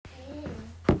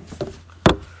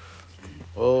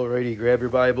Alrighty, grab your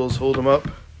Bibles, hold them up.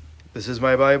 This is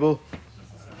my Bible.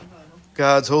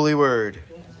 God's holy word.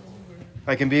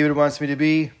 I can be what it wants me to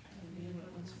be.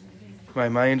 My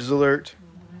mind is alert.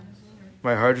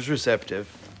 My heart is receptive.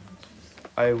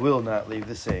 I will not leave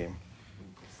the same.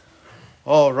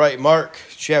 All right, Mark,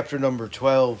 chapter number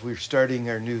 12. We're starting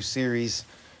our new series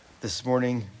this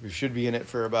morning. We should be in it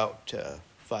for about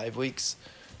 5 weeks,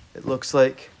 it looks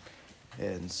like.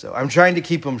 And so I'm trying to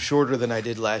keep them shorter than I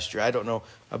did last year. I don't know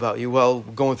about you. Well,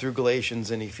 going through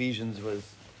Galatians and Ephesians was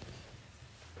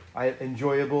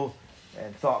enjoyable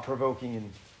and thought-provoking and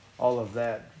all of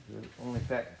that. The only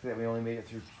fact that we only made it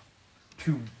through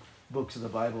 2 books of the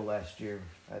Bible last year,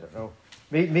 I don't know.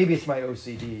 Maybe it's my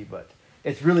OCD, but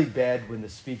it's really bad when the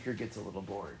speaker gets a little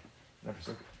bored.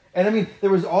 And I mean,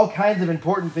 there was all kinds of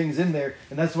important things in there,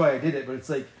 and that's why I did it, but it's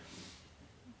like,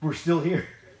 we're still here.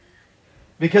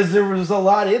 Because there was a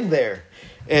lot in there.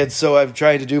 And so I've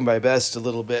tried to do my best a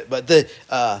little bit. But the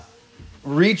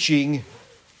reaching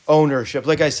ownership,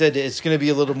 like I said, it's going to be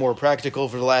a little more practical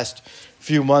for the last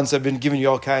few months. I've been giving you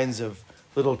all kinds of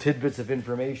little tidbits of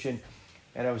information.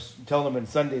 And I was telling them in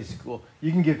Sunday school,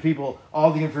 you can give people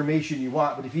all the information you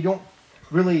want, but if you don't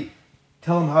really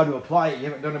tell them how to apply it, you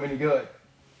haven't done them any good.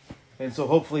 And so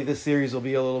hopefully this series will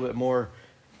be a little bit more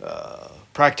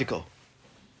practical.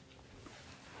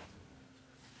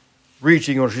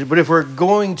 Reaching ownership. But if we're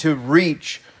going to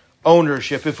reach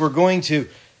ownership, if we're going to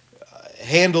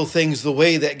handle things the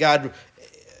way that God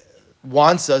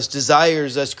wants us,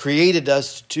 desires us, created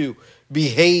us to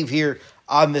behave here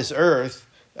on this earth,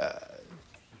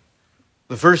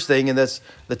 the first thing, and that's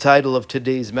the title of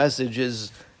today's message,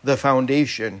 is the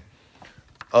foundation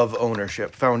of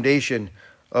ownership. Foundation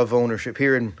of ownership.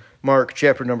 Here in Mark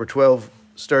chapter number 12,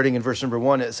 starting in verse number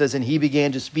 1, it says, "And he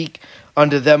began to speak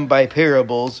unto them by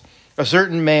parables. A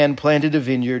certain man planted a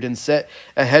vineyard and set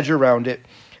a hedge around it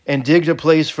and digged a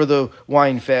place for the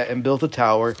wine fat and built a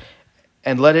tower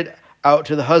and let it out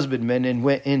to the husbandmen and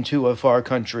went into a far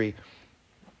country.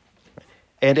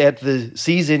 And at the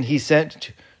season he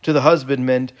sent to the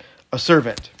husbandmen a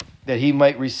servant, that he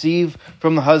might receive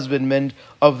from the husbandmen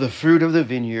of the fruit of the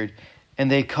vineyard. And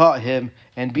they caught him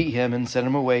and beat him and sent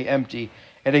him away empty.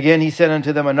 And again he sent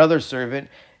unto them another servant,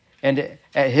 and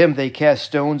at him they cast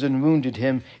stones and wounded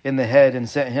him in the head and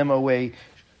sent him away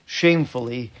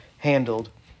shamefully handled.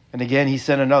 And again he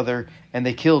sent another, and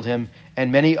they killed him,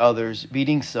 and many others,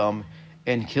 beating some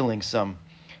and killing some.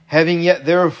 Having yet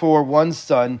therefore one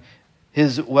son,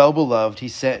 his well-beloved, he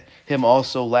sent him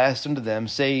also last unto them,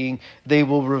 saying, they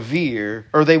will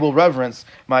reverence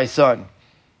my son.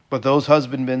 But those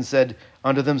husbandmen said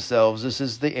unto themselves, this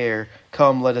is the heir,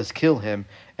 come, let us kill him,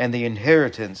 and the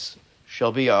inheritance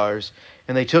shall be ours.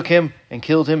 And they took him and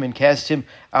killed him and cast him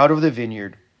out of the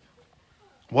vineyard.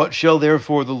 What shall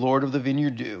therefore the Lord of the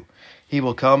vineyard do? He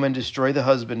will come and destroy the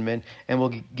husbandmen, and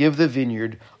will give the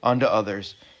vineyard unto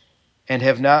others. And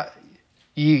have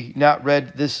ye not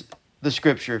read the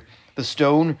scripture? The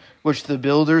stone which the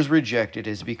builders rejected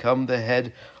is become the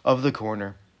head of the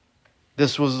corner.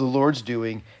 This was the Lord's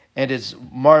doing, and it's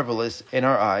marvelous in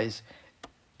our eyes.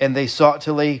 And they sought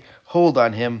to lay hold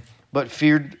on him, but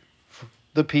feared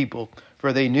the people,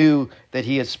 for they knew that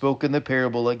he had spoken the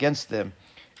parable against them.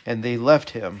 And they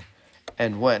left him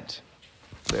and went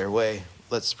their way."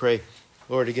 Let's pray.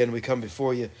 Lord, again, we come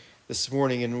before you this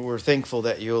morning, and we're thankful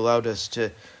that you allowed us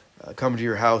to come to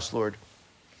your house, Lord.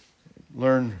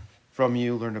 Learn from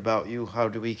you, learn about you. How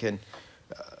do we can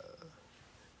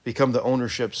become the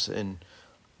ownerships in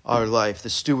our life, the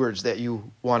stewards that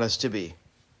you want us to be.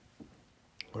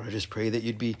 Lord, I just pray that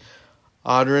you'd be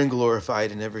honored and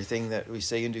glorified in everything that we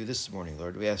say and do this morning,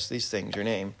 Lord. We ask these things in your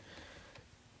name.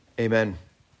 Amen.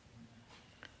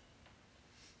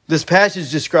 This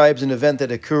passage describes an event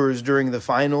that occurs during the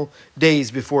final days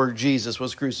before Jesus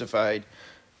was crucified.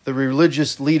 The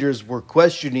religious leaders were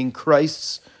questioning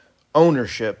Christ's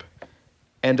ownership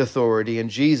and authority, and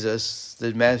Jesus,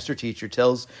 the master teacher,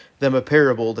 tells them a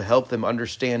parable to help them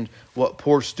understand what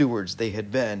poor stewards they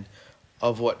had been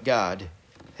of what God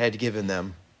had given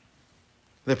them.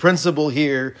 The principle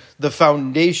here, the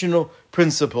foundational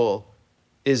principle,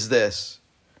 is this: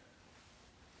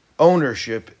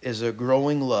 ownership is a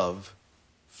growing love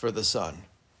for the Son.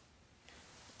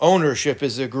 Ownership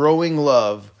is a growing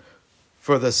love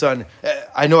for the Son.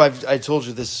 I know I told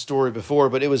you this story before,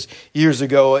 but it was years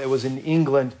ago. It was in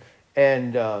England,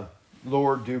 and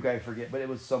Lord Duke, I forget, but it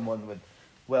was someone with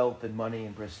wealth and money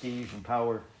and prestige and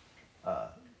power.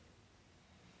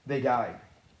 They died.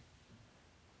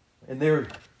 And their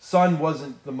son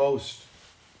wasn't the most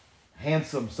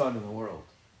handsome son in the world.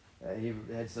 He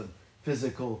had some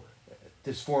physical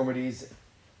disformities,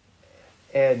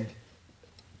 And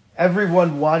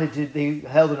everyone wanted to, they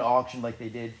held an auction like they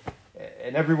did,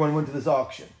 and everyone went to this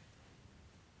auction.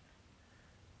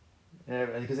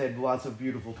 Because they had lots of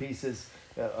beautiful pieces,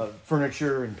 of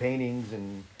furniture and paintings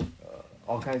and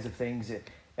all kinds of things.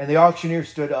 And the auctioneer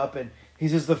stood up and he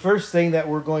says, the first thing that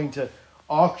we're going to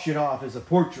auction off is a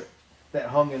portrait that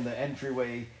hung in the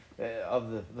entryway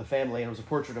of the family. And it was a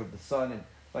portrait of the son. And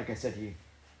like I said, he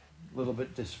a little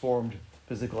bit disformed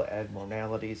physical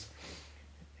abnormalities.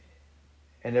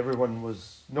 And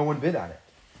no one bid on it.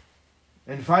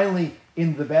 And finally,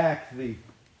 in the back, the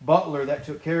butler that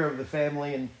took care of the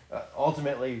family and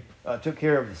ultimately took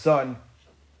care of the son,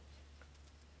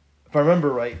 if I remember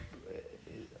right,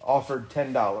 offered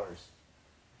 $10,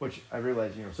 which I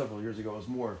realized, several years ago was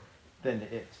more than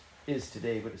it is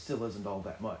today, but it still isn't all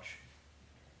that much.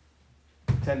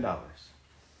 $10.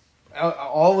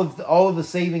 All of the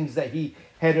savings that he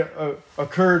had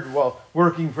occurred while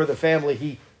working for the family,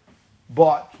 he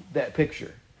bought that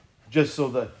picture just so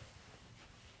the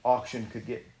auction could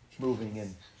get moving.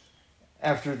 And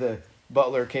after the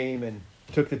butler came and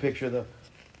took the picture, the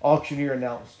auctioneer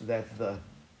announced that the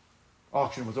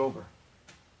auction was over.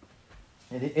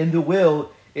 And in the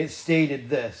will, it stated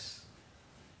this: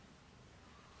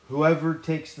 whoever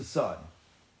takes the son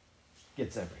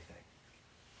gets everything.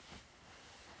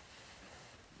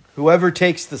 Whoever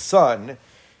takes the son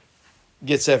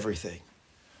gets everything.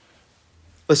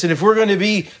 Listen, if we're going to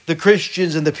be the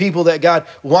Christians and the people that God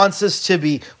wants us to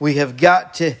be, we have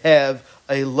got to have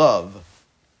a love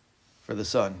for the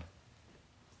Son.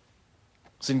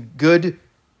 Listen, good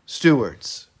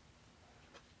stewards,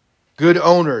 good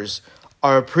owners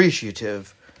are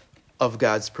appreciative of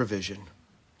God's provision.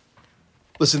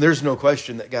 Listen, there's no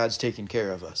question that God's taking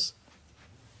care of us.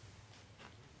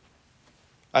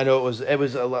 I know it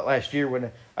was last year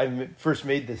when I first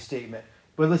made this statement.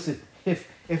 But listen,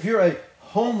 if you're a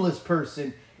homeless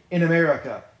person in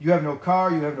America, you have no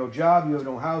car, you have no job, you have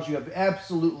no house, you have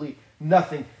absolutely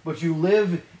nothing, but you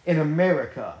live in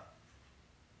America,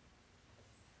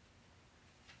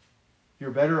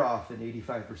 you're better off than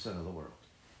 85% of the world.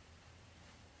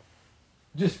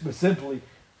 Just simply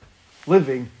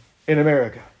living in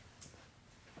America.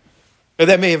 And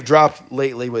that may have dropped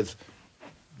lately with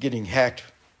getting hacked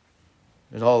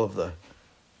and all of the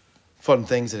fun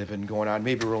things that have been going on.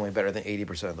 Maybe we're only better than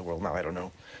 80% of the world now. I don't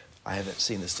know. I haven't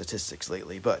seen the statistics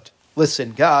lately. But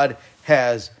listen, God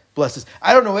has blessed us.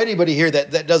 I don't know anybody here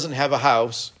that doesn't have a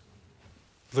house.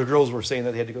 The girls were saying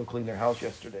that they had to go clean their house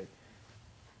yesterday.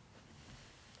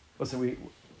 Listen,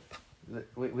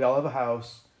 we all have a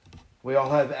house. We all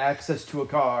have access to a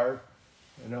car.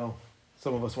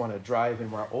 Some of us want to drive,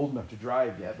 and we're not old enough to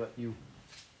drive yet, but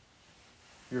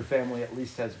your family at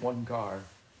least has one car.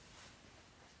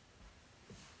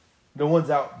 No one's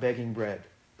out begging bread.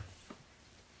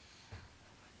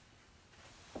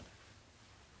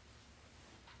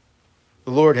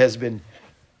 The Lord has been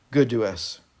good to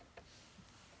us.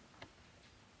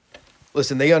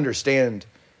 Listen, they understand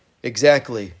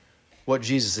exactly what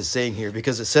Jesus is saying here,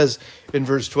 because it says in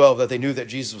verse 12 that they knew that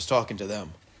Jesus was talking to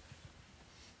them.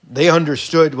 They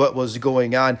understood what was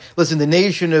going on. Listen, the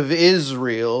nation of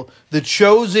Israel, the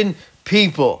chosen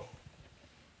people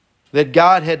that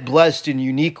God had blessed in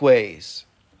unique ways.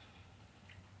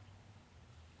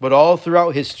 But all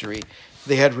throughout history,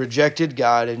 they had rejected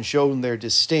God and shown their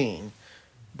disdain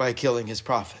by killing his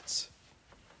prophets.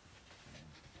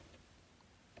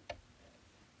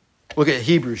 Look at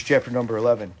Hebrews chapter number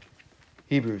 11.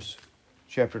 Hebrews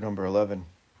chapter number 11.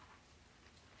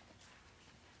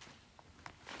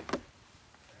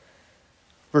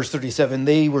 Verse 37,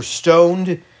 they were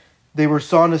stoned, they were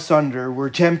sawn asunder, were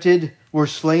tempted, were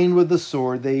slain with the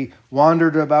sword. They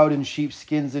wandered about in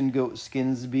sheepskins and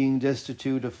goatskins, being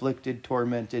destitute, afflicted,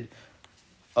 tormented,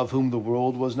 of whom the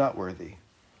world was not worthy.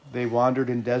 They wandered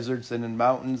in deserts and in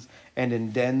mountains and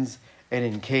in dens and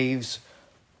in caves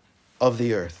of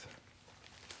the earth.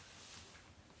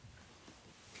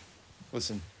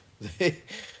 Listen,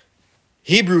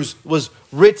 Hebrews was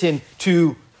written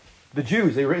to the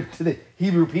Jews. They were written to the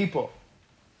Hebrew people.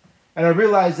 And I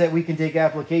realize that we can take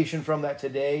application from that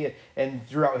today, and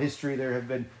throughout history there have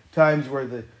been times where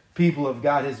the people of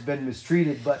God has been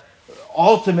mistreated, but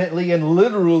ultimately and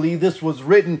literally this was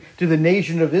written to the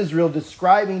nation of Israel,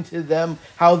 describing to them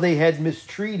how they had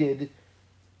mistreated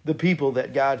the people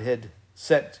that God had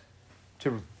sent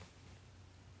to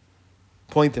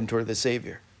point them toward the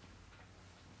Savior.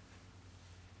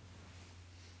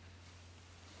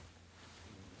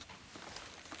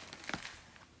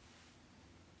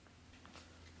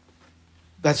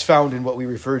 That's found in what we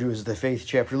refer to as the faith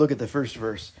chapter. Look at the first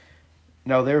verse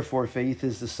Now therefore faith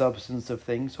is the substance of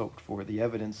things hoped for, the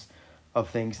evidence of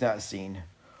things not seen.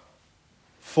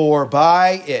 For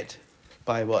by it,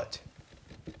 by what?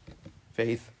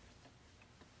 Faith.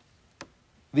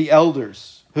 The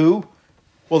elders, who?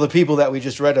 Well, the people that we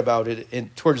just read about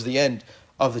it towards the end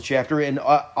of the chapter, and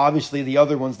obviously the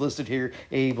other ones listed here,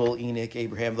 Abel, Enoch,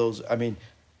 Abraham,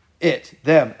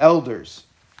 them, elders,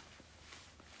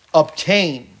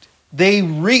 obtained. They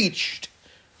reached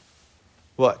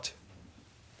what?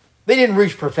 They didn't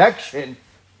reach perfection,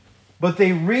 but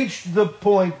they reached the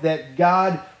point that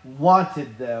God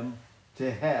wanted them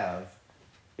to have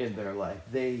in their life.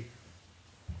 They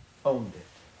owned it.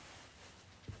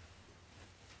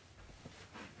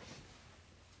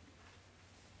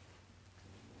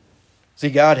 See,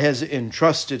 God has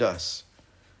entrusted us.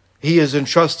 He has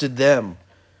entrusted them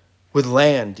with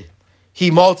land. He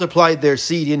multiplied their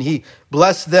seed and He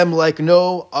blessed them like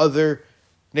no other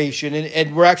nation.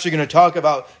 And we're actually going to talk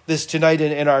about this tonight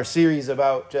in our series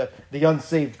about the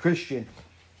unsaved Christian.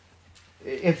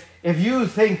 If you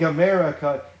think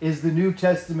America is the New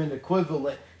Testament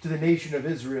equivalent to the nation of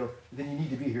Israel, then you need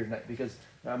to be here tonight, because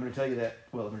I'm going to tell you that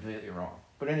you're wrong.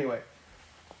 But anyway,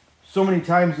 so many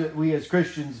times that we as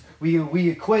Christians, we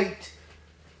equate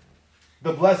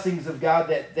the blessings of God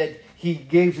that He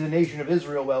gave to the nation of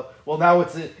Israel. Well, now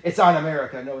it's on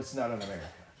America. No, it's not on America.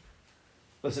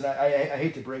 Listen, I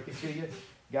hate to break it to you.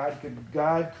 God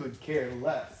could care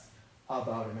less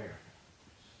about America.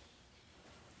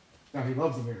 Now, He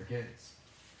loves Americans,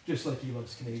 just like He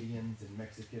loves Canadians and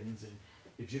Mexicans and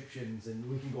Egyptians, and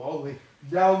we can go all the way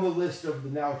down the list of the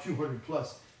now 200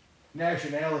 plus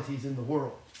nationalities in the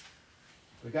world.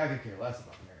 But God could care less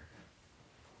about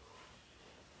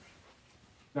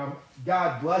America. Now,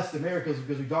 God blessed America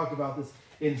because we talked about this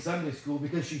in Sunday school,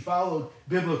 because she followed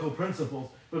biblical principles.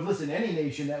 But listen, any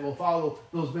nation that will follow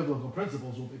those biblical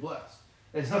principles will be blessed.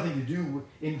 It has nothing to do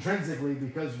intrinsically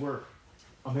because we're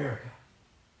America.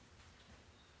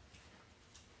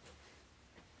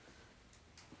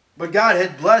 But God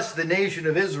had blessed the nation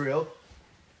of Israel.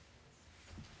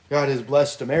 God has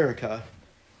blessed America.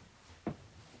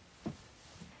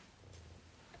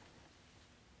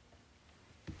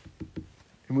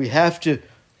 And we have to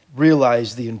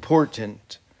realize the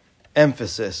important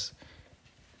emphasis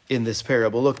in this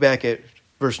parable. Look back at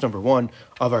verse number 1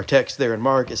 of our text there in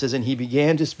Mark. It says, "And He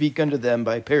began to speak unto them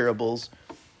by parables.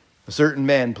 A certain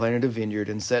man planted a vineyard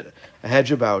and set a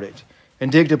hedge about it,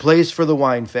 and digged a place for the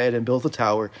wine fat, and built a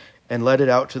tower, and let it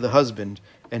out to the husband,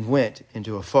 and went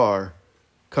into a far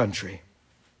country."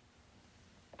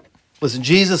 Listen,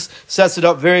 Jesus sets it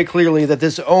up very clearly that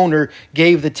this owner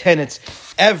gave the tenants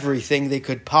everything they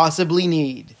could possibly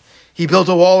need. He built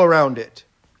a wall around it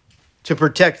to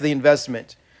protect the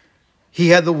investment. He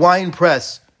had the wine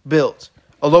press built,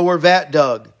 a lower vat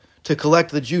dug to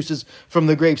collect the juices from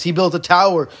the grapes. He built a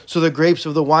tower so the grapes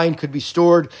of the wine could be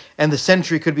stored and the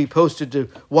sentry could be posted to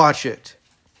watch it.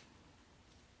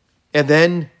 And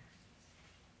then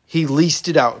he leased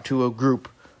it out to a group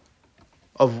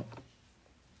of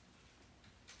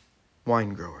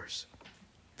wine growers,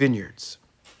 vineyards.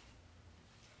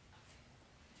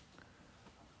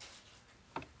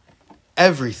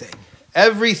 Everything.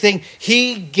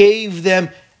 He gave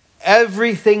them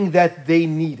everything that they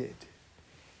needed.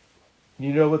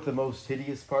 You know what the most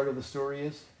hideous part of the story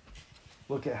is?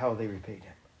 Look at how they repaid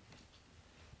him.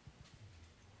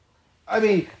 I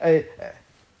mean,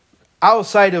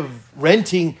 outside of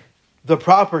renting the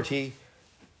property,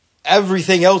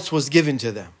 everything else was given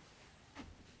to them.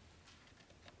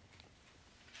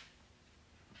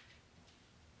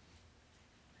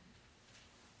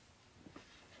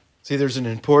 See, there's an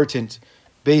important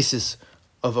basis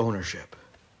of ownership.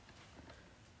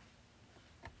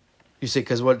 You say,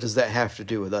 because what does that have to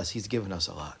do with us? He's given us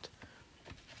a lot.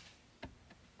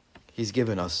 He's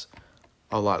given us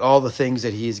a lot. All the things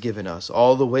that He has given us.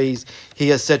 All the ways He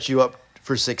has set you up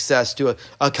for success, to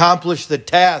accomplish the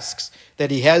tasks that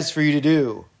He has for you to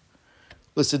do.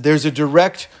 Listen, there's a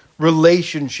direct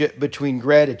relationship between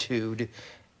gratitude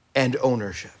and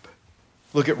ownership.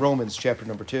 Look at Romans chapter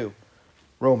number 2.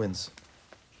 Romans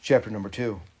chapter number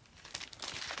 2.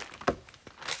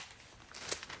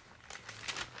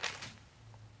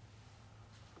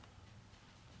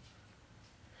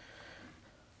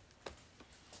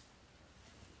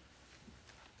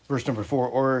 Verse number 4,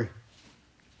 "Or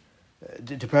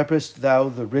to purpose thou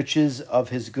the riches of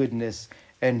His goodness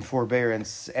and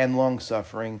forbearance and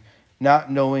longsuffering, not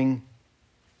knowing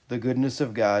the goodness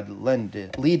of God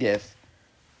leadeth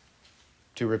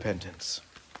to repentance."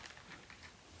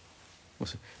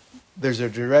 Listen, there's a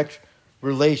direct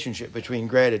relationship between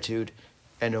gratitude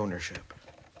and ownership.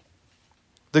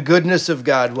 The goodness of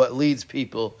God, what leads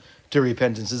people to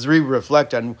repentance, as we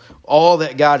reflect on all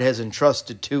that God has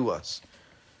entrusted to us.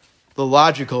 The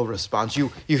logical response.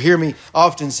 You hear me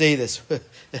often say this.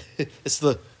 It's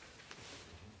the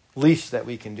least that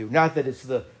we can do. Not that it's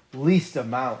the least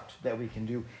amount that we can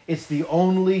do. It's the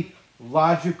only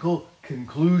logical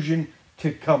conclusion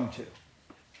to come to.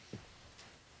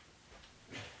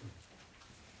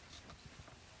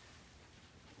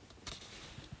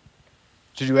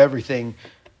 To do everything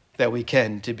that we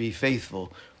can to be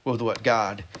faithful with what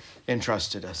God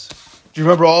entrusted us. Do you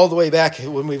remember all the way back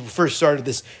when we first started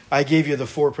this, I gave you the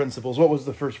 4 principles. What was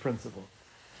the first principle?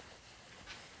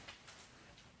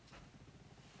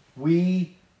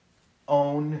 We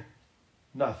own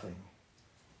nothing,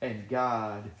 and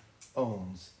God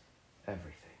owns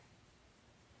everything.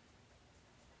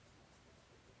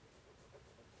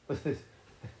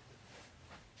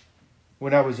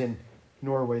 When I was in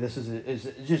Norway, this is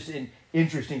just an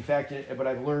interesting fact, but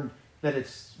I've learned that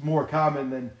it's more common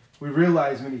than we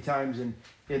realize many times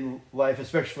in life,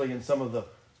 especially in some of the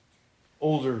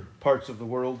older parts of the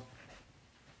world.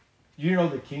 You know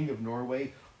the King of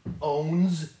Norway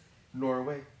owns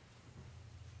Norway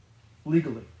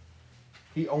legally.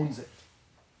 He owns it.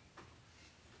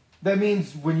 That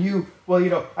means when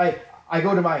I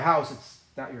go to my house, it's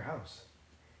not your house.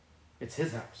 It's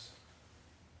his house.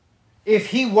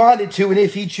 If he wanted to and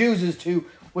if he chooses to,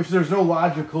 which there's no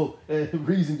logical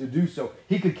reason to do so,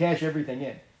 he could cash everything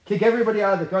in. Kick everybody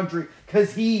out of the country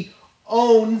because he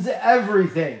owns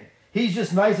everything. He's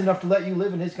just nice enough to let you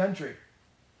live in his country.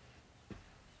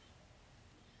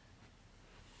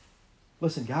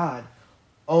 Listen, God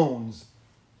owns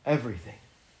everything.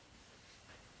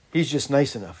 He's just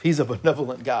nice enough. He's a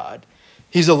benevolent God.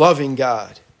 He's a loving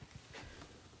God.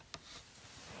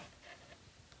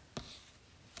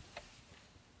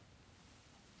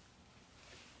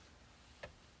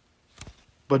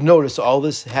 But notice all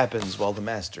this happens while the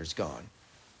master's gone.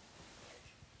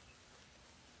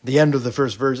 The end of the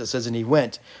first verse, it says, and he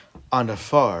went on a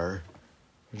far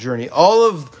journey. All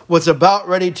of what's about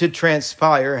ready to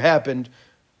transpire happened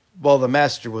while the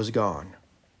master was gone.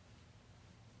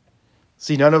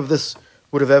 See, none of this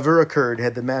would have ever occurred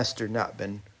had the master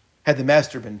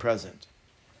been present.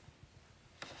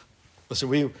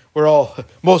 Listen,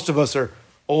 most of us are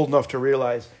old enough to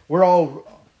realize we're all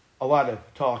a lot of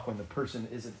talk when the person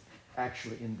isn't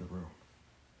actually in the room.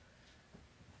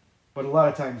 But a lot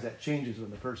of times that changes when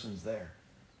the person's there.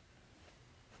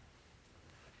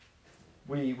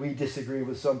 We disagree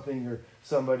with something or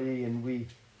somebody and we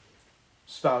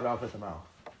spout off at the mouth.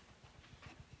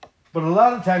 But a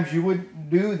lot of times you wouldn't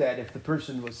do that if the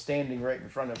person was standing right in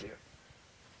front of you.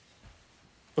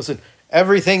 Listen,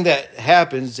 everything that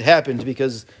happened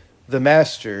because the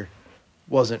master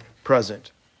wasn't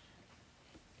present.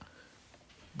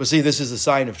 But see, this is a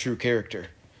sign of true character.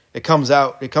 It comes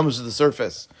to the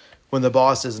surface when the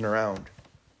boss isn't around.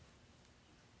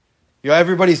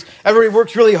 Everybody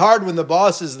works really hard when the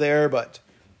boss is there, but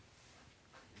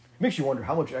it makes you wonder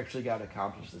how much actually got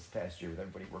accomplished this past year with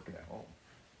everybody working at home.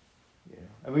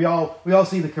 And we all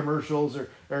see the commercials or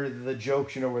the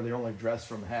jokes, where they're only dressed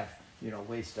from half,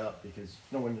 waist up, because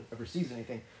no one ever sees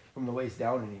anything from the waist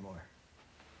down anymore.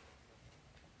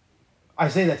 I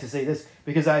say that to say this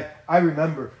because I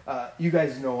remember, you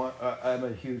guys know I'm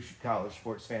a huge college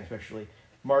sports fan, especially.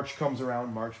 March comes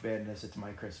around, March Madness, it's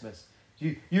my Christmas.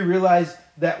 You realize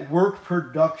that work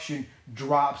production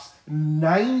drops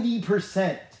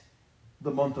 90%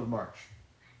 the month of March.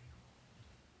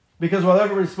 Because while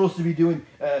everybody's supposed to be doing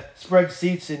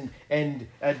spreadsheets and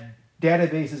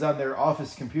databases on their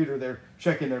office computer, they're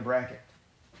checking their bracket.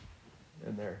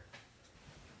 And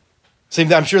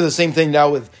I'm sure the same thing now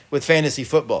with fantasy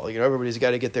football. Everybody's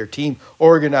got to get their team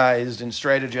organized and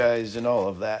strategized and all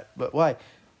of that. But why?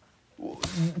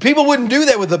 People wouldn't do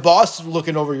that with the boss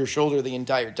looking over your shoulder the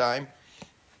entire time.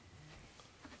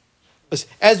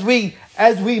 As we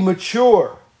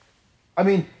mature,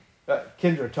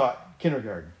 Kendra taught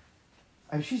kindergarten.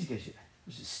 She's going to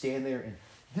just stand there and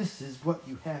this is what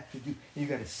you have to do. And you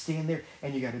got to stand there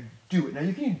and you got to do it. Now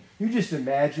you just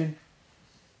imagine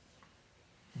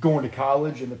going to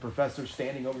college and the professor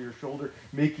standing over your shoulder,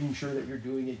 making sure that you're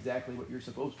doing exactly what you're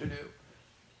supposed to do.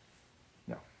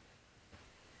 No.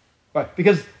 But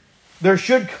because there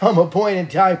should come a point in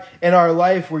time in our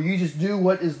life where you just do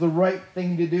what is the right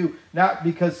thing to do, not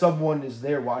because someone is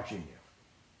there watching you.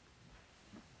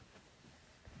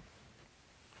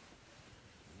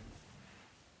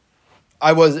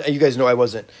 You guys know I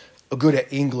wasn't good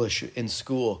at English in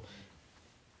school.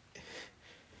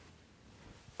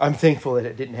 I'm thankful that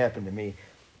it didn't happen to me,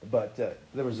 but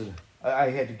I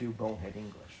had to do bonehead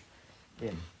English.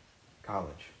 in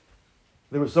college.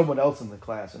 There was someone else in the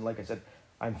class, and like I said,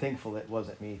 I'm thankful it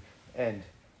wasn't me. And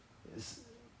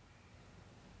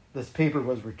this paper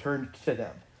was returned to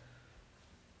them.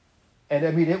 And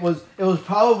I mean, it was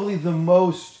probably the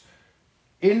most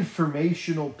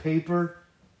informational paper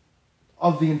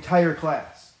of the entire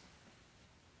class.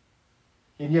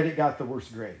 And yet it got the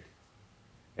worst grade.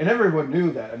 And everyone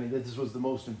knew that. I mean, this was the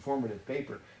most informative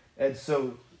paper. And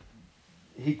so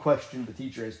he questioned the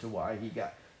teacher as to why he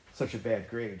got such a bad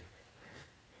grade.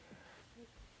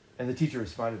 And the teacher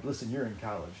responded, listen, you're in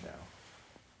college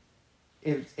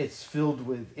now. It's filled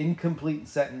with incomplete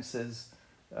sentences,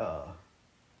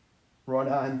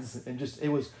 run-ons, and just, it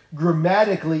was,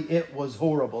 grammatically, it was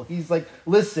horrible. He's like,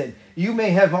 listen, you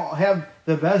may have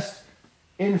the best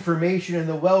information and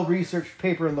the well-researched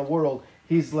paper in the world.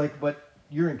 He's like, but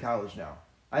you're in college now.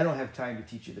 I don't have time to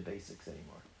teach you the basics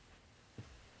anymore.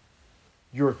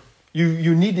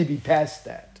 You need to be past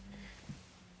that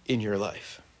in your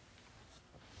life.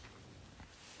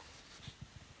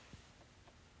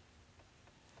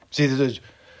 See, there's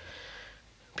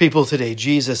people today,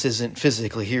 Jesus isn't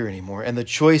physically here anymore, and the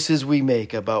choices we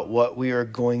make about what we are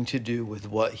going to do with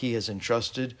what he has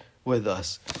entrusted with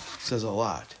us says a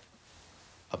lot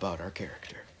about our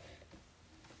character.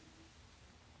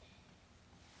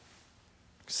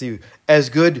 See, as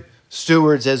good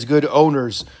stewards, as good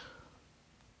owners,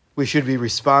 we should be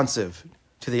responsive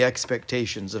to the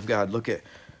expectations of God. Look at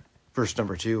verse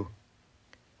number 2.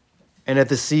 And at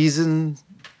the season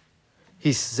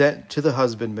he sent to the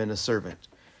husbandman a servant,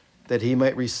 that he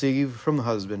might receive from the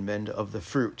husbandman of the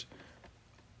fruit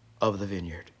of the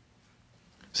vineyard.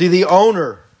 See, the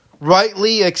owner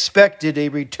rightly expected a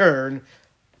return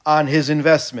on his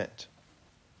investment.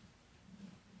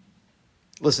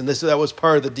 Listen, that was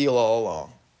part of the deal all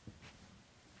along.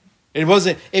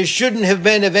 It shouldn't have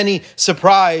been of any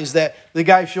surprise that the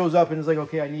guy shows up and is like,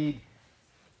 okay, I need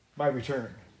my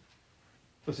return.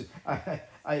 Listen,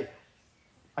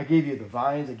 I gave you the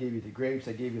vines, I gave you the grapes,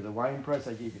 I gave you the wine press,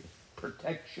 I gave you the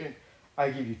protection,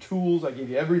 I gave you tools, I gave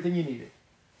you everything you needed.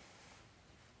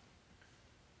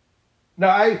 Now,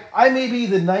 I may be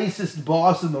the nicest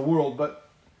boss in the world, but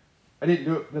I didn't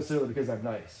do it necessarily because I'm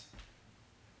nice.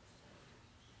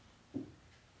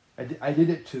 I did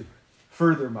it to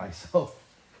further myself.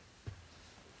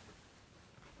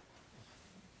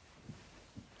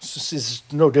 This is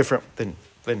no different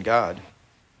than God.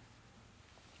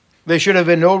 There should have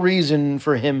been no reason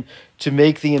for him to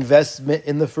make the investment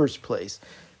in the first place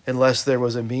unless there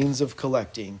was a means of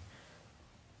collecting.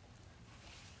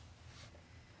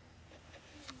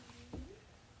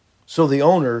 So the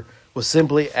owner was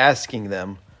simply asking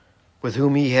them, with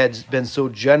whom he had been so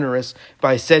generous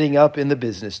by setting up in the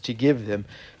business, to give them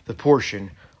the portion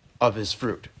of his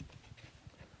fruit.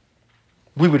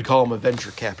 We would call him a venture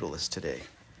capitalist today.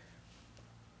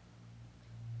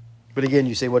 But again,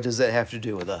 you say, what does that have to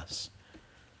do with us?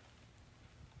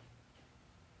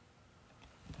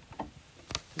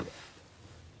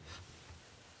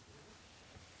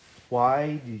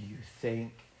 Why do you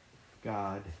think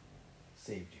God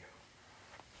saved you?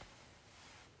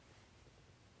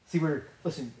 See,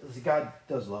 listen, God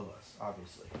does love us,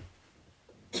 obviously.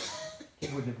 He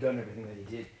wouldn't have done everything that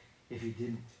he did if he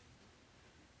didn't.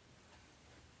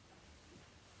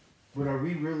 But are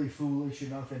we really foolish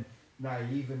enough and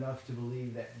naive enough to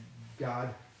believe that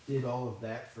God did all of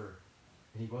that and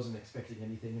he wasn't expecting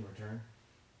anything in return?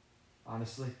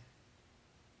 Honestly?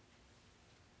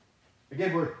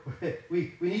 Again,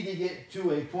 we need to get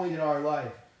to a point in our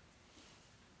life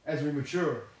as we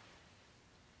mature.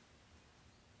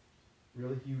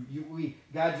 Really?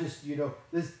 God just,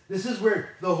 this is where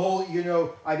the whole,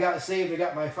 I got saved, I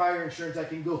got my fire insurance, I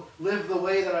can go live the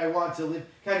way that I want to live,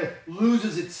 kind of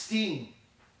loses its steam.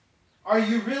 Are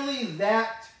you really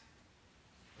that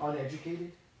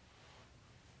uneducated?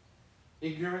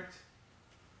 Ignorant?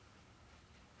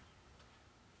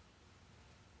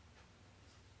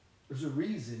 There's a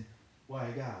reason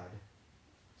why God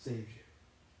saved you.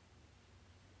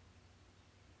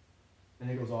 And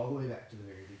it goes all the way back to the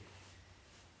very beginning.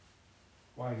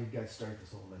 Why did God start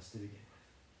this whole mess to begin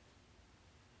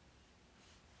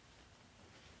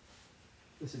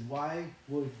with? Listen, why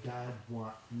would God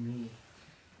want me?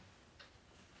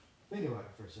 Think about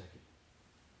it for a second.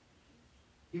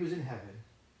 He was in heaven.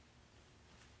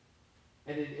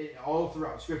 And it all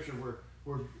throughout Scripture,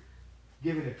 we're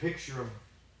given a picture of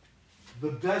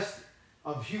the best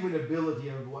of human ability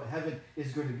of what heaven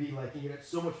is going to be like. And it's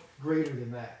so much greater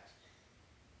than that.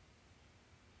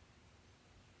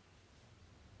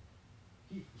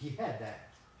 He had that.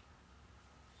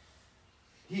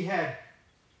 He had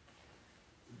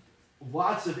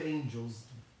lots of angels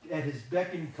at his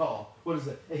beck and call. What is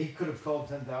it? He could have called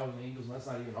 10,000 angels, and that's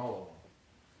not even all of them.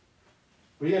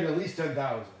 But he had at least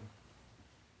 10,000.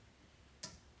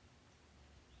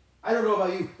 I don't know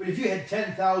about you, but if you had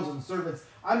 10,000 servants,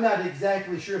 I'm not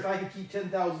exactly sure if I could keep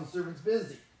 10,000 servants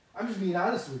busy. I'm just being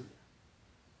honest with you.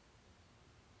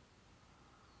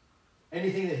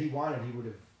 Anything that he wanted, he would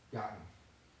have gotten.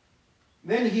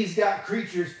 Then he's got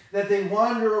creatures that they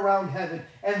wander around heaven,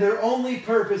 and their only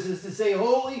purpose is to say,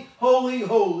 Holy, holy,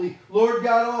 holy, Lord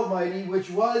God Almighty, which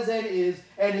was and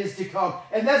is to come.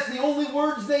 And that's the only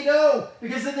words they know,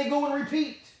 because then they go and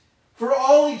repeat for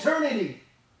all eternity.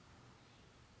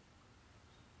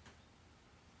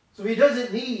 So he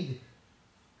doesn't need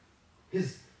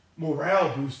his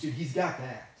morale boosted. He's got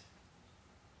that.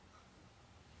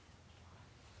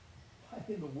 Why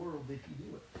in the world did he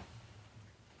do it?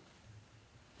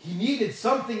 He needed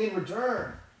something in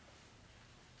return.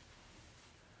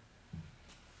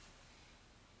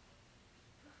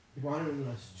 He wanted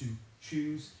us to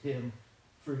choose him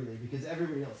freely, because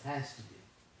everybody else has to do.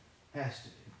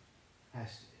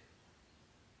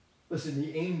 Listen,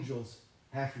 the angels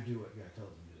have to do what God tells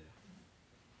them to do.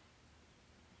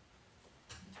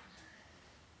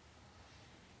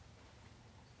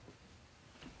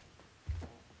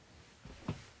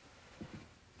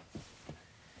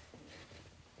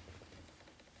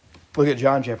 Look at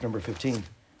John chapter number 15.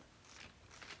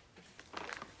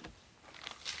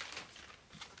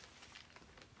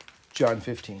 John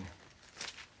 15.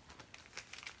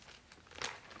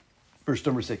 Verse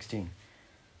number 16.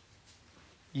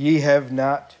 Ye have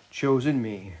not chosen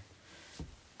me,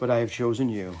 but I have chosen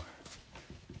you,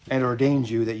 and ordained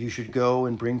you that you should go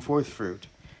and bring forth fruit,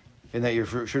 and that your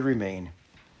fruit should remain,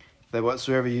 that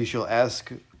whatsoever you shall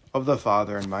ask of the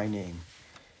Father in my name,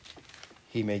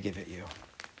 he may give it you.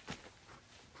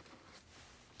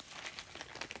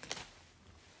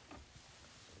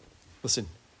 Listen,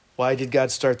 why did God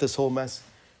start this whole mess?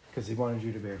 Because he wanted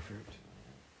you to bear fruit.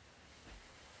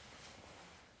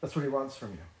 That's what he wants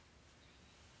from you.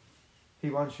 He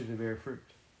wants you to bear fruit.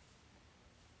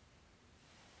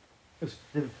 It's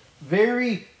the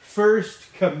very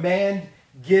first command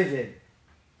given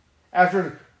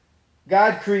after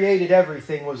God created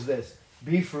everything was this: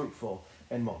 be fruitful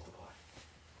and multiply.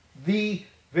 The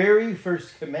very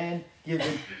first command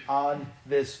given on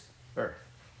this earth.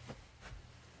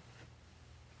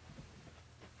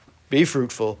 Be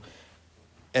fruitful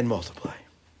and multiply.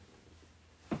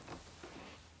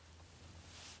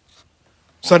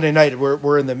 Sunday night,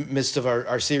 we're in the midst of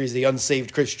our series, The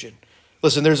Unsaved Christian.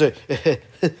 Listen, there's the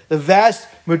vast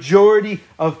majority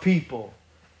of people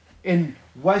in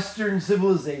Western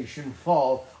civilization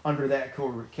fall under that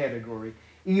category.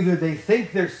 Either they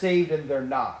think they're saved and they're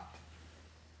not,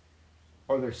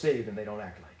 or they're saved and they don't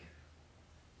act like it.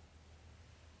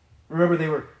 Remember, they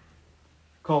were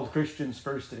called Christians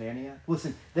first at Antioch.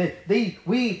 Listen,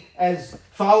 we as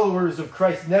followers of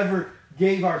Christ never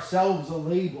gave ourselves a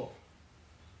label.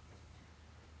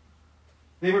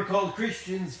 They were called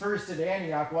Christians first at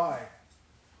Antioch. Why?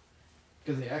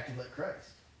 Because they acted like Christ.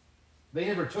 They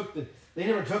never took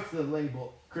the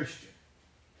label Christian.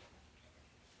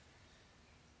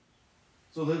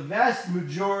 So the vast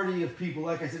majority of people,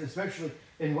 like I said, especially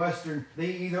in Western,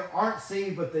 they either aren't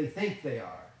saved but they think they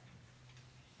are.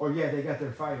 Or yeah, they got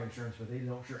their fire insurance, but they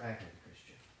don't sure act like a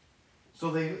Christian. So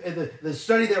the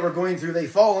study that we're going through, they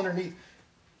fall underneath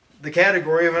the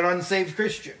category of an unsaved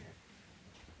Christian.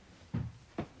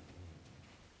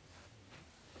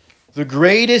 The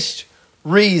greatest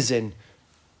reason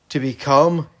to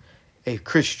become a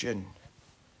Christian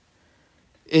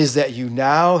is that you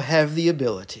now have the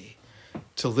ability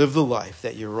to live the life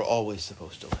that you were always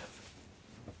supposed to live.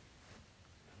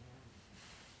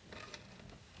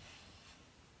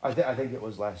 I think it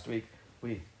was last week.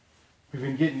 We've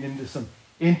been getting into some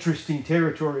interesting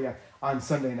territory on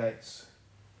Sunday nights.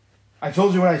 I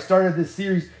told you when I started this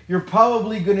series, you're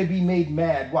probably going to be made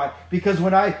mad. Why? Because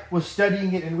when I was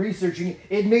studying it and researching it,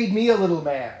 it made me a little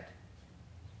mad.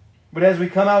 But as we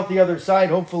come out the other side,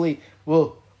 hopefully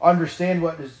we'll understand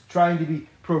what is trying to be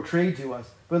portrayed to us.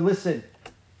 But listen,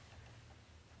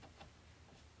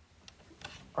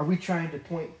 are we trying to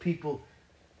point people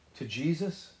to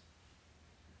Jesus?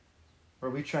 Or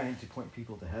are we trying to point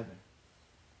people to heaven?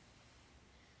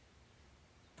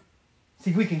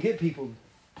 See, we can get people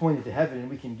pointed to heaven and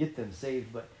we can get them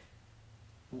saved, but,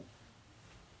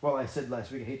 well, I said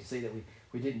last week, I hate to say that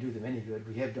we didn't do them any good.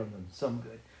 We have done them some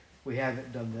good. We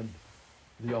haven't done them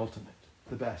the ultimate,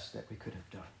 the best that we could have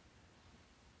done.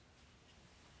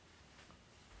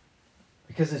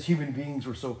 Because as human beings,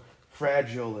 we're so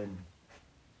fragile and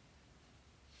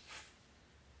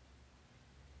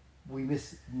we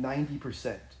miss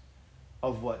 90%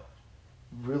 of what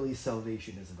really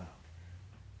salvation is about.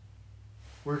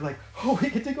 We're like, oh, we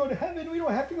get to go to heaven. We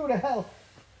don't have to go to hell.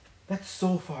 That's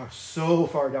so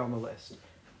far down the list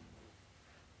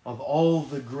of all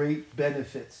the great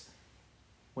benefits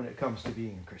when it comes to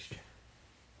being a Christian.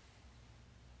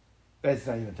 That's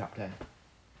not even top 10.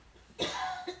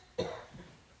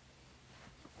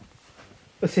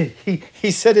 Listen,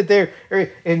 he said it there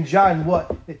in John,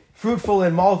 what? Fruitful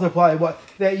and multiply, what?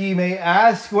 That ye may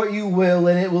ask what you will,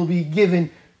 and it will be given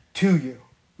to you.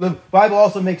 The Bible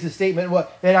also makes a statement,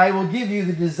 what? That I will give you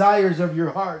the desires of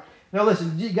your heart. Now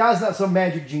listen, God's not some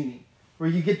magic genie where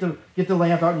you get the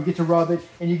lamp out and you get to rub it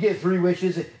and you get 3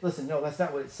 wishes. Listen, no, that's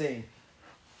not what it's saying.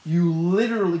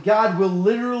 God will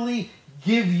literally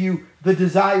give you the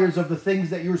desires of the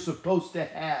things that you're supposed to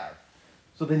have,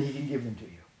 so then he can give them to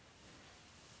you.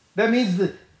 That means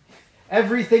that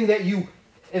everything that you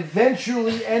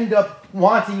eventually end up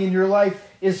wanting in your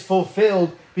life is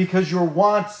fulfilled because your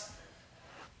wants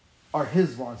are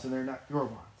his wants and they're not your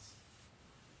wants.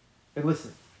 And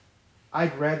listen,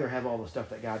 I'd rather have all the stuff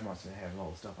that God wants me to have than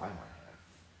all the stuff I want to have.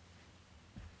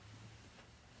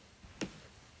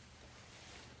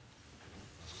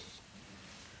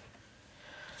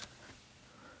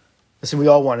 Listen, we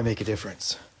all want to make a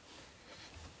difference.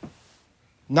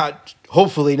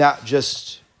 Hopefully not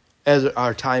just as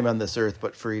our time on this earth,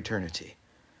 but for eternity.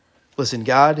 Listen,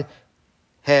 God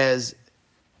has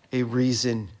a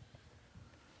reason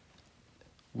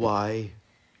why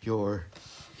you're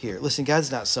here. Listen,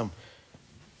 God's not some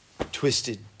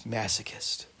twisted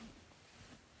masochist.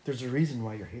 There's a reason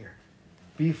why you're here.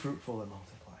 Be fruitful and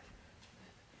multiply.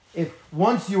 If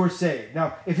once you are saved,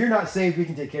 now if you're not saved, we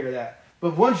can take care of that.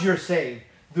 But once you're saved,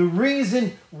 the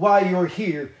reason why you're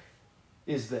here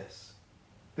is this.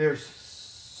 There's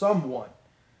someone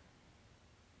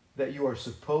that you are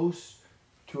supposed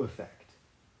to affect.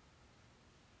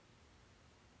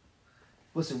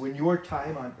 Listen, when your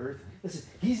time on earth, listen,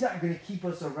 he's not going to keep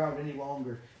us around any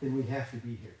longer than we have to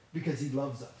be here because he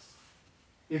loves us.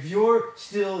 If you're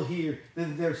still here,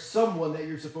 then there's someone that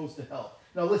you're supposed to help.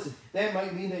 Now listen, that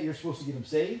might mean that you're supposed to get them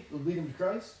saved or lead them to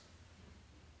Christ.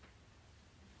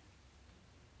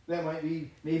 That might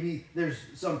be, maybe there's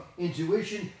some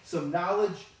intuition, some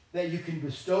knowledge that you can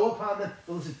bestow upon them.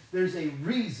 But listen, there's a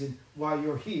reason why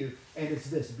you're here, and it's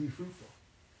this: be fruitful.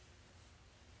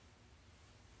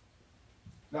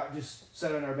 Not just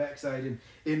sit on our backside and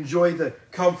enjoy the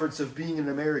comforts of being an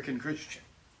American Christian.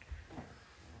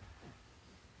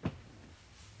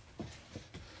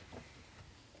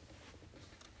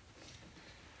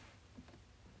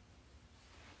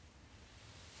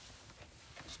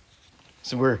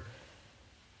 So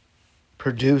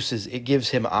it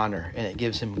gives him honor and it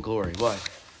gives him glory. Why?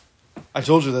 I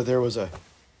told you that there was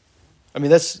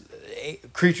that's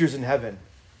creatures in heaven.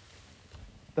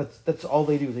 That's all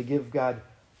they do. They give God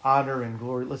honor and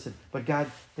glory. Listen, but God,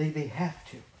 they have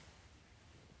to.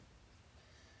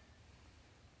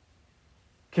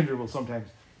 Kendra will sometimes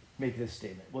make this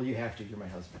statement. Well, you have to. You're my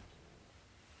husband.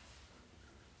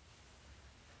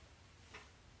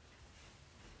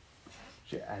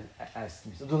 She asked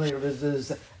me, so does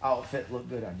this outfit look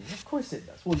good on you? Of course it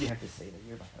does. Well, you have to say that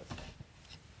you're my husband.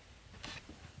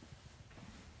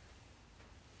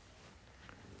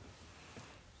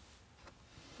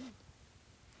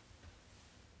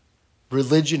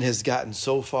 Religion has gotten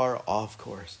so far off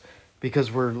course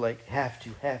because we're like, have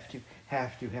to.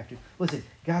 Listen,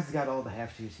 God's got all the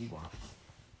have-tos he wants.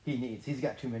 He needs. He's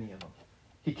got too many of them.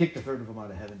 He kicked a third of them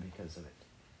out of heaven because of it.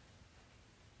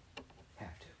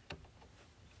 Have to.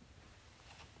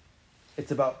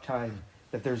 It's about time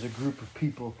that there's a group of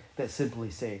people that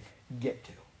simply say, get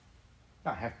to.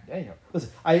 Not have to. Listen,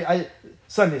 I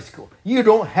Sunday school. You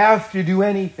don't have to do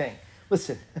anything.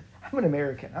 Listen, I'm an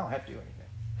American. I don't have to do anything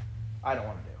I don't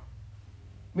want to do.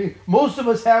 I mean, most of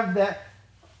us have that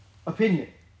opinion.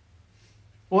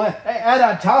 Well, add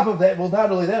on top of that, well, not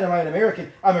only that am I an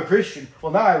American, I'm a Christian.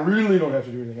 Well, now I really don't have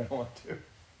to do anything I don't want to.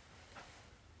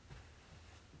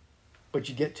 But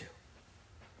you get to.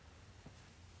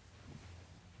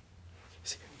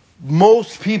 See,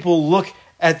 most people look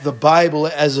at the Bible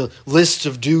as a list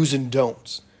of do's and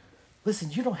don'ts.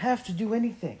 Listen, you don't have to do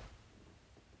anything.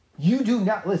 You do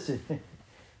not, listen,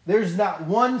 there's not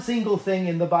one single thing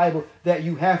in the Bible that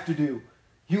you have to do.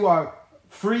 You are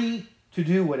free to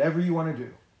do whatever you want to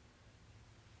do.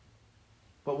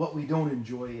 But what we don't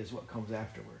enjoy is what comes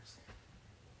afterwards.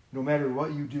 No matter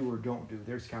what you do or don't do,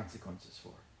 there's consequences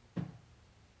for it.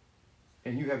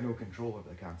 And you have no control over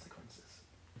the consequences.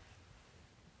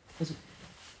 Listen,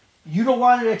 you don't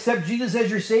want to accept Jesus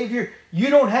as your Savior? You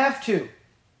don't have to.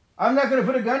 I'm not going to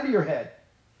put a gun to your head.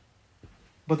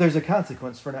 But there's a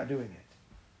consequence for not doing it.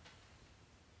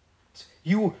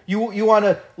 You want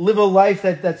to live a life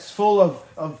that's full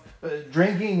of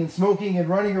drinking and smoking and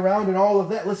running around and all of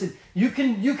that. Listen, you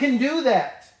can do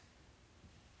that.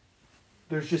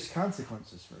 There's just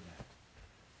consequences for that.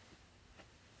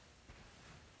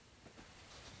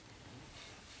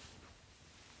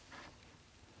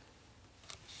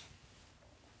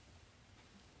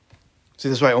 See,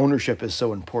 that's why ownership is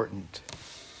so important.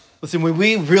 Listen, when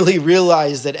we really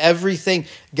realize that everything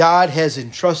God has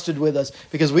entrusted with us,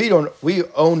 because we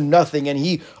own nothing and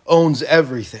He owns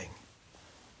everything,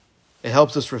 it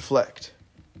helps us reflect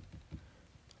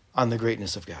on the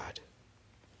greatness of God.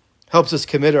 Helps us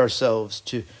commit ourselves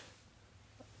to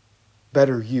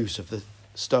better use of the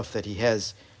stuff that He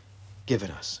has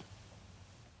given us.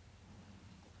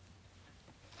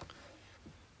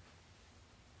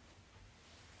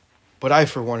 But I,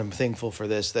 for one, am thankful for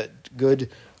this, that good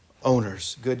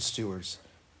owners, good stewards,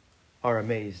 are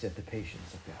amazed at the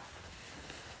patience of God.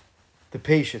 The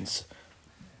patience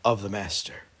of the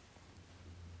Master.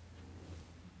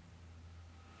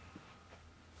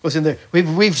 Listen,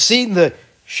 we've seen the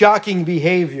shocking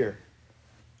behavior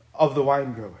of the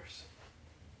wine growers.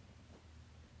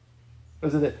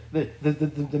 Listen,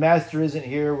 the Master isn't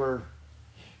here. We're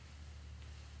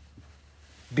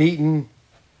beaten,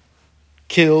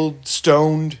 killed,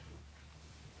 stoned.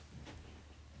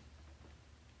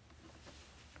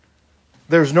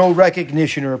 There's no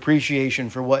recognition or appreciation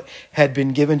for what had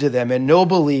been given to them, and no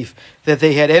belief that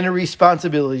they had any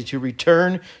responsibility to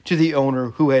return to the owner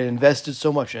who had invested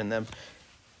so much in them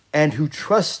and who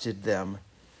trusted them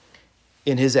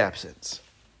in his absence.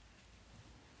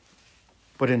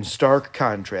 But in stark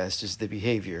contrast is the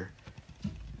behavior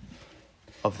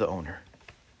of the owner,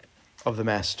 of the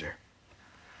Master.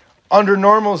 Under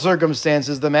normal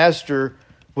circumstances, the Master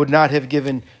would not have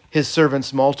given his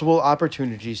servants multiple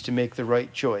opportunities to make the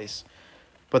right choice.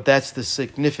 But that's the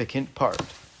significant part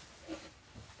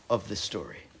of this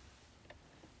story.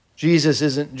 Jesus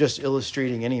isn't just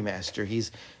illustrating any master.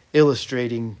 He's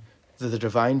illustrating the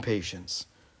divine patience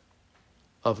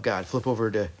of God. Flip over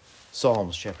to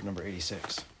Psalms chapter number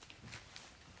 86.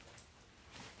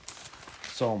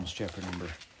 Psalms chapter number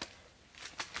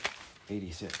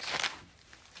 86.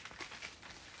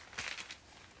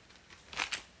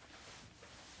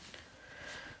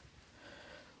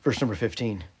 Verse number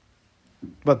 15.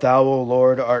 But thou, O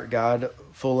Lord, art God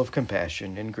full of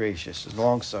compassion and gracious and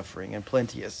long-suffering and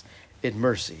plenteous in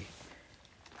mercy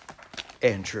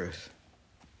and truth.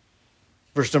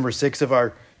 Verse number 6 of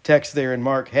our text there in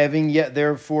Mark. Having yet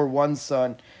therefore one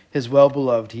son, his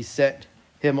well-beloved, he sent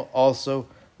him also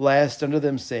last unto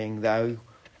them, saying, Thou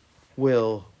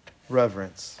will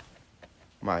reverence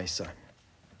my son.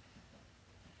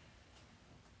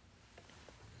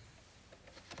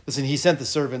 Listen, he sent the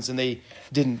servants and they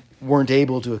weren't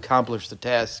able to accomplish the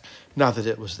task. Not that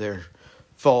it was their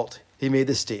fault. He made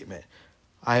the statement,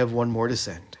 I have one more to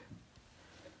send.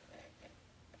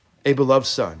 A beloved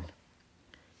son.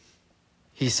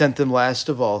 He sent them last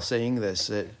of all, saying this,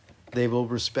 that they will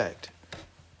respect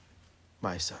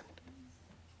my son.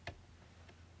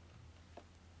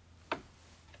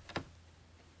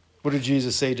 What did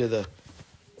Jesus say to the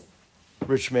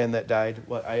rich man that died?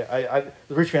 What the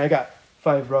rich man, I got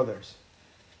 5 brothers.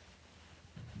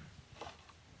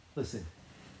 Listen,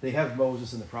 they have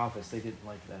Moses and the prophets. They didn't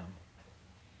like them.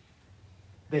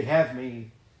 They have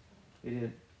me. They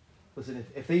didn't. Listen,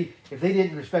 if they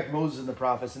didn't respect Moses and the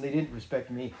prophets and they didn't respect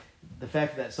me, the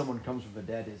fact that someone comes from the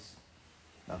dead is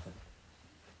nothing.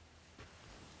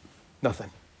 Nothing.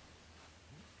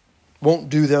 Won't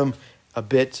do them a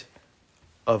bit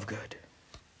of good.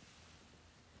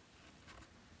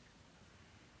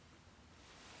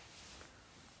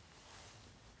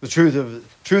 The truth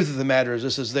of the matter is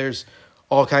this: is there's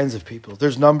all kinds of people.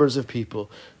 There's numbers of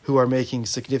people who are making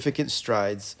significant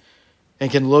strides and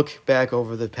can look back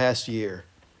over the past year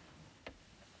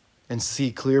and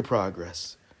see clear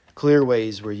progress, clear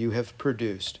ways where you have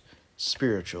produced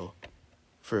spiritual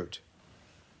fruit.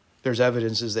 There's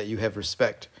evidences that you have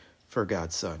respect for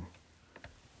God's Son.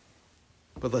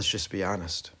 But let's just be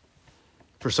honest.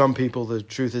 For some people, the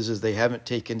truth is they haven't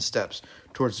taken steps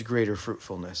towards greater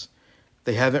fruitfulness.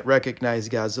 They haven't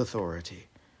recognized God's authority,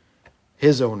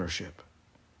 His ownership.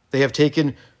 They have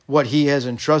taken what He has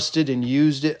entrusted and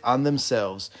used it on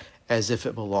themselves as if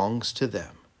it belongs to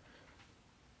them.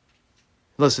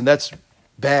 Listen, that's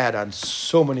bad on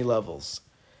so many levels.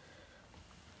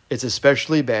 It's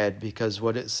especially bad because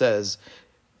what it says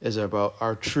is about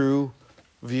our true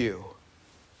view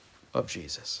of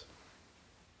Jesus.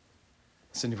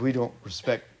 Listen, if we don't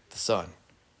respect the Son,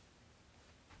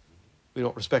 We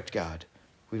don't respect God.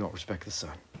 We don't respect the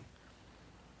Son.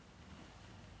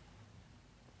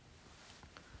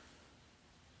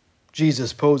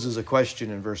 Jesus poses a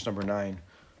question in verse number 9.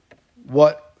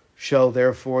 What shall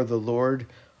therefore the Lord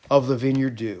of the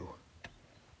vineyard do?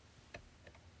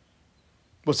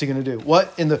 What's he going to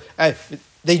do?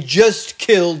 They just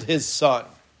killed his son.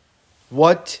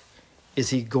 What is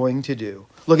he going to do?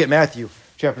 Look at Matthew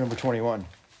chapter number 21.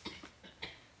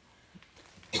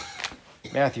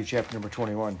 Matthew chapter number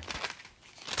 21.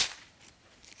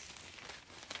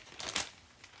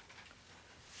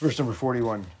 Verse number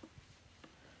 41.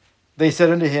 They said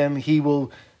unto him, He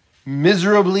will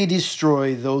miserably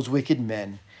destroy those wicked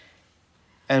men,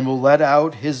 and will let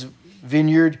out his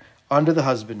vineyard unto the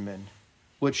husbandmen,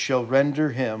 which shall render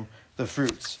him the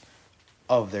fruits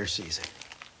of their season.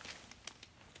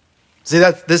 See,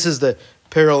 this is the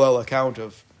parallel account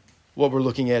of what we're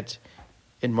looking at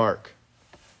in Mark.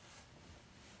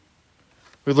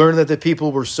 We learn that the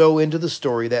people were so into the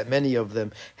story that many of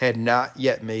them had not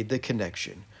yet made the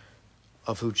connection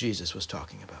of who Jesus was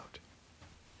talking about.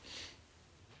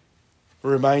 It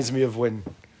reminds me of when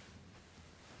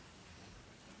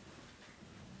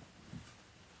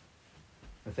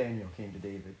Nathaniel came to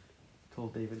David,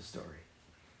 told David a story.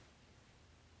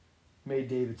 Made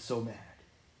David so mad.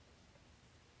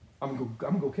 I'm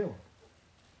going to go kill him.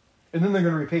 And then they're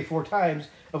going to repay 4 times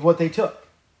of what they took.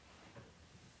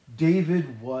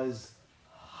 David was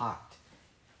hot.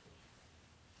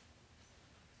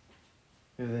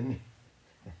 And then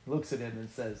he looks at him and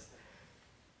says,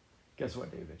 guess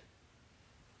what, David?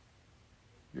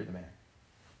 You're the man.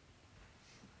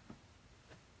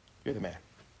 You're the man.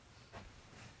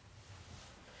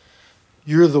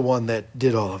 You're the one that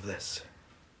did all of this.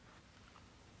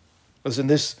 Listen,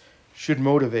 this should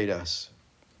motivate us.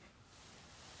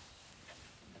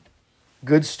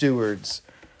 Good stewards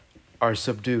are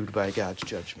subdued by God's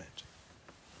judgment.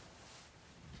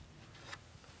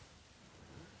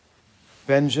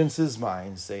 Vengeance is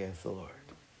mine, saith the Lord.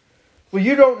 Well,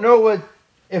 you don't know what,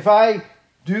 if I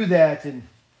do that, and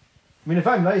if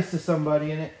I'm nice to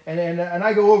somebody and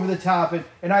I go over the top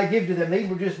and I give to them, they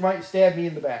just might stab me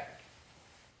in the back.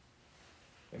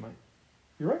 They might.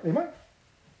 You're right, they might.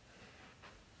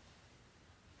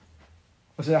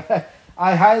 Listen,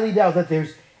 I highly doubt that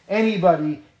there's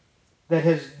anybody that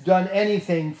has done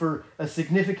anything for a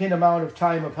significant amount of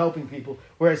time of helping people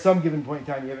where at some given point in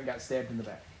time you haven't got stabbed in the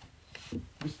back.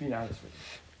 Just being honest with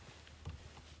you.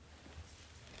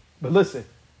 But listen.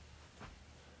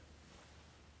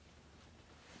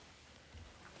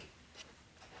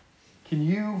 Can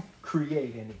you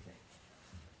create anything?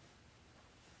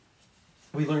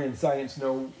 We learn in science,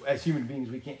 no, as human beings,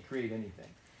 we can't create anything.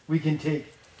 We can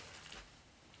take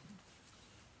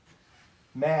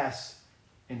mass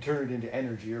and turn it into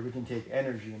energy, or we can take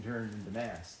energy and turn it into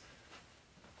mass.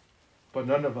 But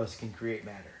none of us can create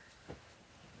matter.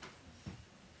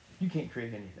 You can't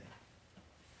create anything.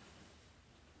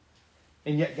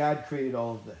 And yet God created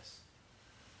all of this.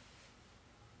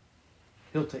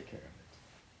 He'll take care of it.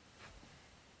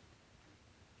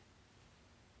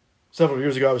 Several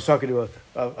years ago, I was talking to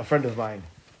a friend of mine.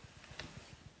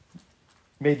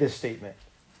 Made this statement.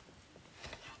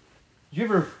 Did you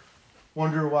ever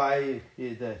wonder why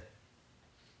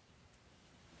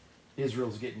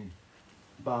Israel's getting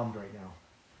bombed right now?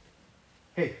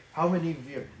 Hey, how many of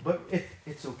you? But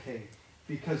it's okay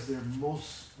because they're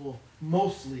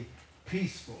mostly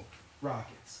peaceful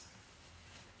rockets.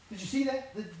 Did you see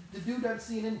that? The dude on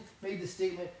CNN made the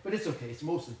statement, but it's okay. It's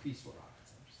mostly peaceful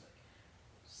rockets. I'm just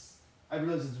like, I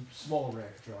realize it's a small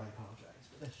reactor. I apologize,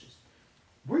 but that's just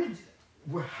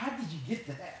how did you get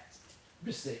that? I'm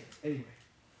just saying. Anyway,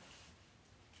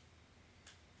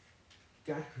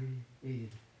 God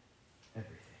created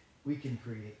everything. We can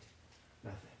create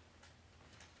nothing.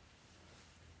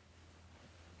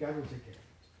 God will take care of it.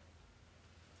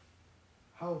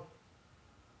 How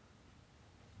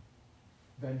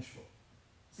vengeful.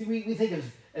 See, we think of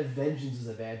vengeance as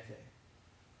a bad thing.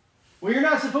 Well, you're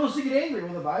not supposed to get angry.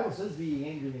 Well, the Bible says be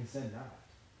angry and sin not.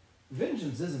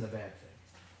 Vengeance isn't a bad thing.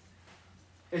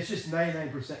 It's just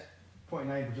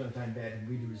 99.9% of the time bad, and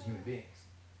we do as human beings.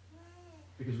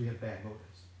 Because we have bad motives.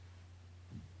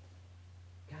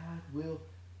 God will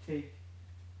take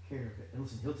care of it. And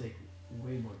listen, He'll take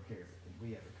way more care of it than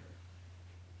we ever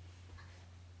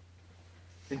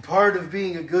could. And part of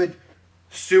being a good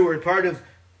steward, part of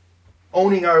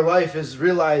owning our life is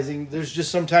realizing there's just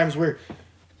sometimes where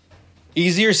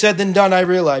easier said than done, I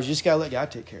realize. You just got to let God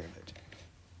take care of it.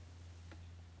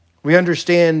 We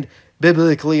understand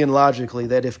biblically and logically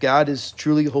that if God is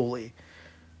truly holy,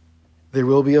 there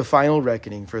will be a final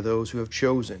reckoning for those who have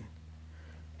chosen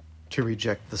to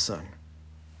reject the Son.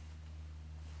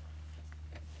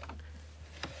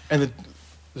 And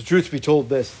the truth be told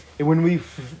this, and when we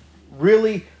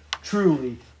really,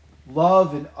 truly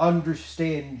love and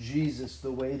understand Jesus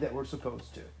the way that we're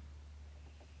supposed to,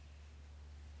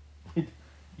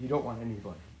 you don't want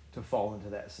anybody to fall into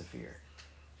that sphere.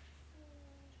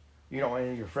 You don't want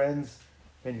any of your friends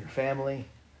and your family,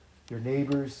 your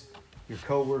neighbors, your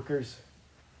co-workers.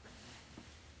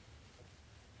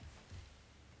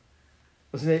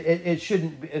 Listen, it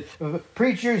shouldn't be.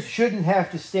 Preachers shouldn't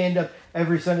have to stand up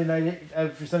every Sunday night,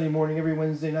 every Sunday morning, every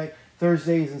Wednesday night,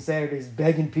 Thursdays and Saturdays,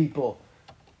 begging people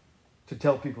to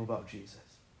tell people about Jesus.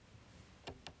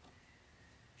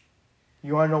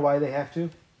 You want to know why they have to?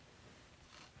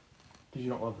 Because you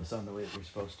don't love the Son the way that you're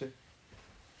supposed to.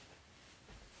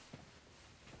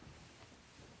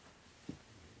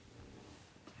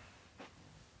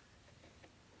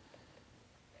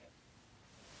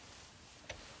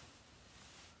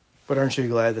 But aren't you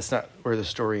glad that's not where the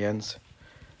story ends?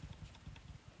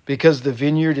 Because the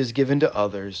vineyard is given to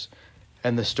others,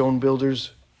 and the stone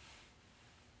builders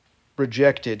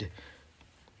rejected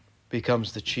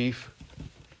becomes the chief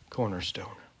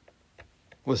cornerstone.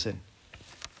 Listen,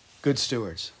 good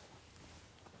stewards.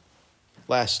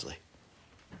 Lastly,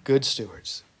 good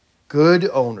stewards, good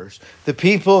owners, the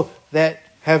people that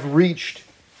have reached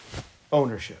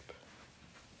ownership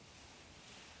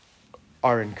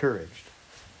are encouraged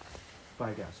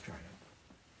by God's triumph.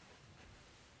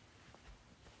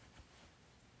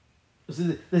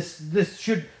 This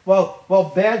should,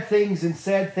 while bad things and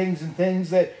sad things and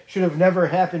things that should have never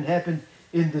happened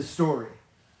in the story.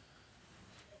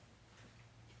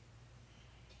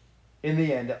 In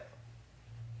the end,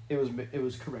 it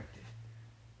was corrected.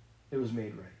 It was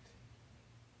made right.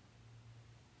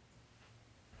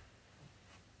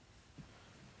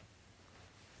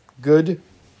 Good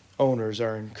owners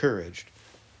are encouraged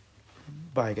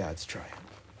by God's triumph.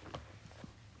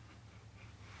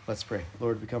 Let's pray.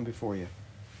 Lord, we come before you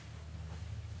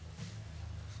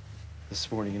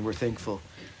this morning, and we're thankful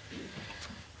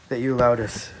that you allowed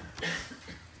us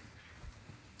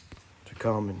to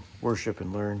come and worship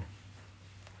and learn.